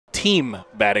team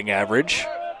batting average.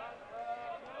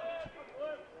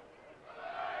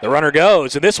 The runner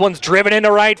goes, and this one's driven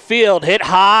into right field. Hit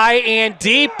high and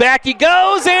deep. Back he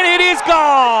goes, and it is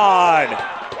gone.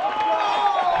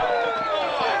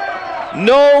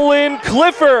 Nolan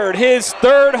Clifford, his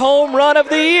third home run of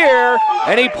the year,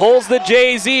 and he pulls the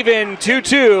Jays even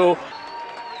 2-2.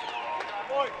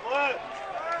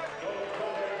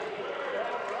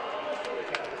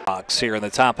 Here in the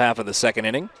top half of the second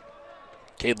inning.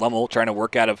 Cade Lowell trying to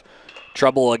work out of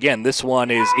trouble again. This one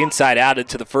is inside out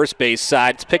into the first base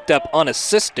side. It's picked up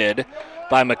unassisted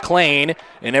by McLean,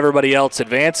 and everybody else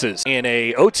advances in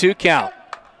a 0-2 count.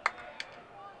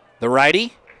 The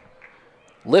righty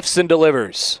lifts and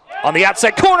delivers. On the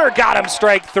outside corner, got him,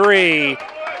 strike three.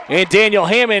 And Daniel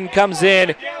Hammond comes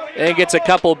in and gets a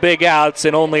couple big outs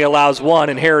and only allows one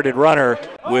inherited runner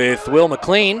with Will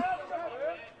McLean.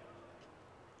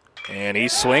 And he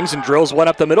swings and drills one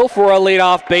up the middle for a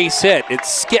leadoff base hit. It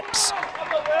skips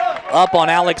up on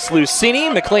Alex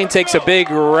Lucini. McLean takes a big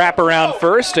wraparound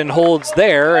first and holds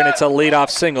there, and it's a leadoff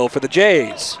single for the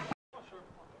Jays.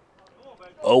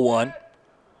 0-1.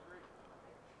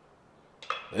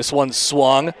 This one's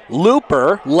swung.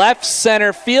 Looper, left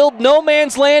center field, no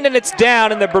man's land, and it's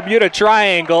down in the Bermuda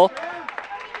Triangle.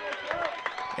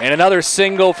 And another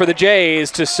single for the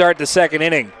Jays to start the second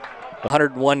inning.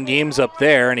 101 games up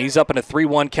there, and he's up in a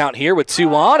 3-1 count here with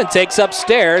 2 on and takes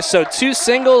upstairs. So 2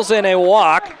 singles and a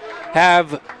walk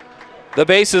have the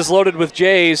bases loaded with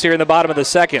Jays here in the bottom of the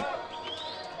second.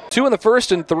 2 in the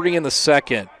first and 3 in the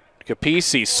second.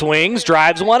 Capisi swings,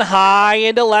 drives one high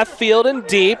into left field and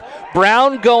deep.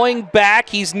 Brown going back.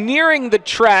 He's nearing the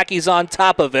track. He's on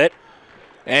top of it.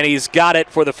 And he's got it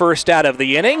for the first out of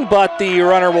the inning, but the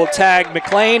runner will tag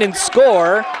McLean and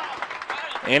score.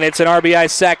 And it's an RBI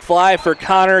sac fly for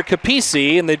Connor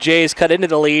Capisi, and the Jays cut into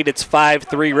the lead. It's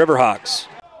 5-3 Riverhawks.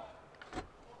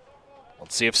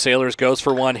 Let's see if Sailors goes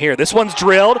for one here. This one's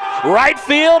drilled. Right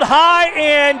field, high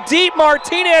and deep.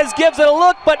 Martinez gives it a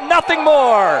look, but nothing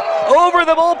more. Over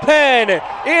the bullpen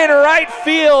in right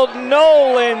field,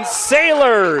 Nolan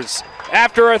Sailors.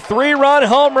 After a 3-run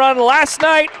home run last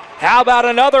night, how about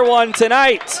another one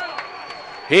tonight?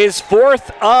 His 4th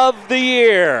of the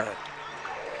year.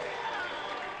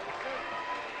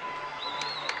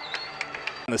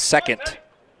 The second.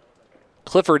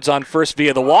 Clifford's on first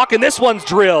via the walk, and this one's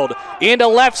drilled into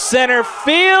left center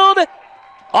field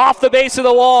off the base of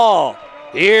the wall.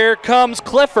 Here comes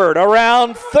Clifford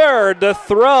around third. The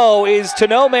throw is to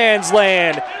no man's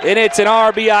land, and it's an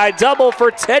RBI double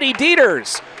for Teddy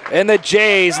Dieters. And the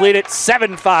Jays lead it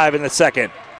 7-5 in the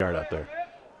second. Yard up there.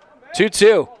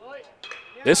 2-2.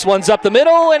 This one's up the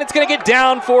middle, and it's going to get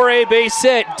down for a base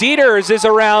hit. Dieters is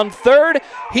around third.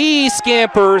 He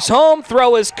scampers home.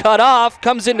 Throw is cut off.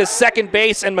 Comes into second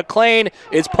base, and McLean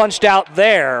is punched out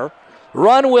there.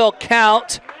 Run will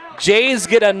count. Jays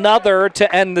get another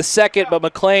to end the second, but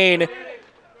McLean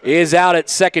is out at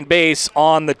second base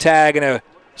on the tag, and a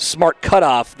smart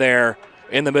cutoff there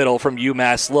in the middle from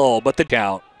UMass Lowell, but the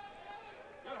count.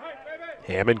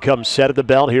 Hammond comes set at the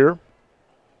belt here.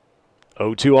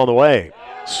 0-2 on the way.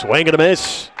 Swing and a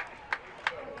miss.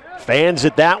 Fans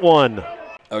at that one.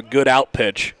 A good out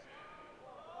pitch.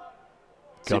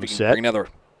 Comes set. Bring another.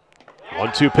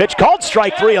 1-2 pitch. Called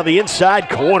strike 3 on the inside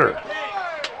corner.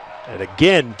 And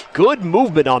again, good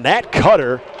movement on that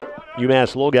cutter.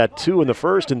 UMass Lowell got 2 in the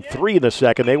first and 3 in the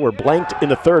second. They were blanked in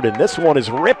the third, and this one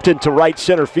is ripped into right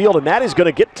center field, and that is going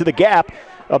to get to the gap.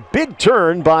 A big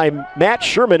turn by Matt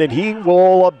Sherman, and he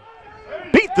will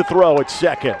beat the throw at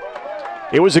second.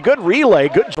 It was a good relay,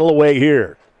 good away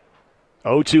here.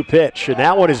 0-2 pitch, and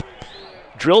that one is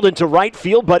drilled into right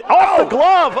field, but off the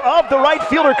glove of the right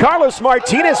fielder, Carlos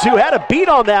Martinez, who had a beat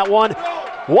on that one.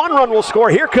 1 run will score.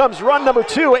 Here comes run number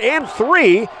 2 and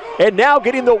 3, and now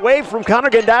getting the wave from Connor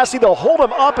Gandassi. They'll hold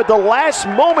him up at the last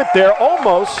moment there,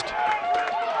 almost.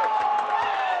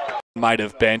 Might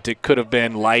have bent. It could have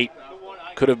been light.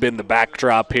 Could have been the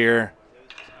backdrop here.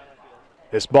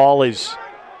 This ball is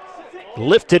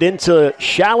lifted into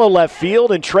shallow left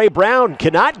field, and Trey Brown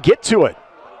cannot get to it.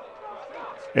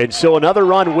 And so another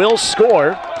run will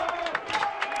score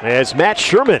as Matt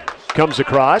Sherman comes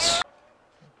across.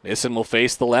 Nissen will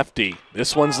face the lefty.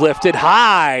 This one's lifted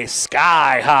high,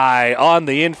 sky high on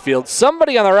the infield.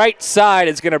 Somebody on the right side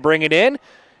is going to bring it in.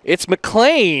 It's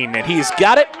McLean, and he's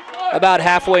got it about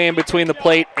halfway in between the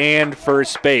plate and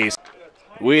first base.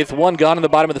 With 1 gone in the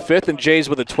bottom of the 5th, and Jays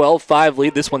with a 12-5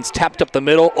 lead. This one's tapped up the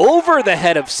middle over the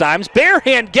head of Symes.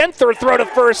 Barehand Genther throw to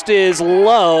first is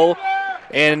low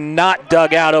and not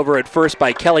dug out over at first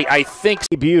by Kelly. I think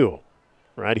debut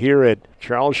right here at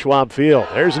Charles Schwab Field.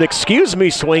 There's an excuse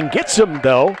me swing. Gets him,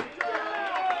 though.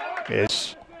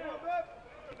 Here's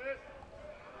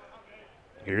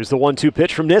the 1-2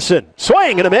 pitch from Nissen.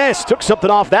 Swing and a miss. Took something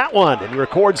off that one and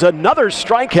records another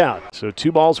strikeout. So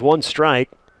 2 balls, 1 strike.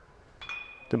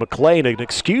 To McLean, an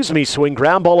excuse-me swing.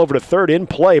 Ground ball over to third in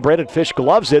play. Brandon Fish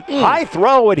gloves it. High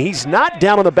throw, and he's not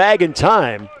down on the bag in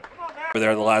time.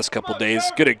 There the last couple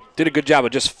days. Did a good job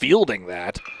of just fielding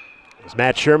that. As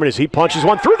Matt Sherman as he punches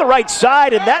one through the right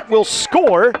side, and that will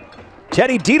score.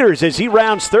 Teddy Dieters as he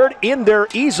rounds third in there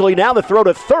easily. Now the throw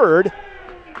to third.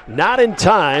 Not in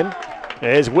time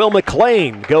as Will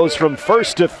McLean goes from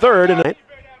first to third. And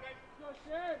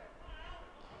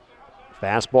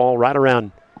fastball right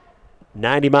around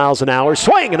 90 miles an hour.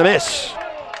 Swing and a miss.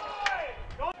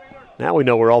 Now we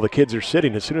know where all the kids are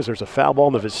sitting as soon as there's a foul ball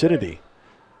in the vicinity.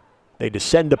 They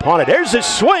descend upon it. There's a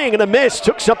swing and a miss.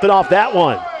 Took something off that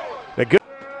one.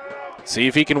 See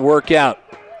if he can work out.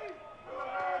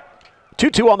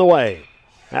 2-2 on the way.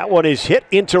 That one is hit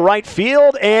into right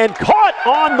field and caught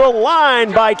on the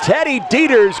line by Teddy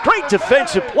Dieters. Great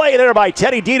defensive play there by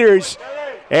Teddy Dieters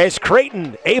as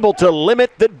Creighton able to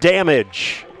limit the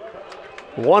damage.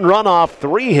 1 run off,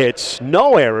 3 hits,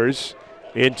 no errors,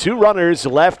 and 2 runners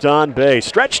left on base.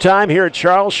 Stretch time here at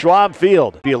Charles Schwab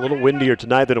Field. It'll be a little windier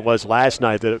tonight than it was last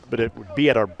night, but it would be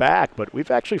at our back, but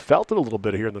we've actually felt it a little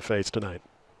bit here in the face tonight.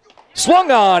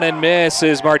 Swung on and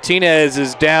misses. Martinez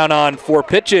is down on 4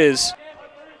 pitches.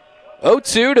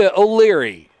 0-2 to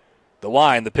O'Leary. The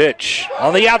wind, the pitch.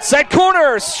 On the outside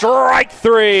corner, strike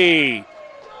 3.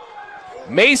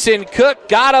 Mason Cook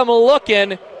got him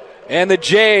looking, and the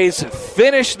Jays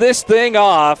finish this thing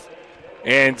off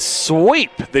and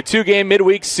sweep the 2-game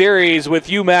midweek series with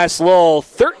UMass Lowell.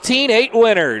 13-8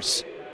 winners.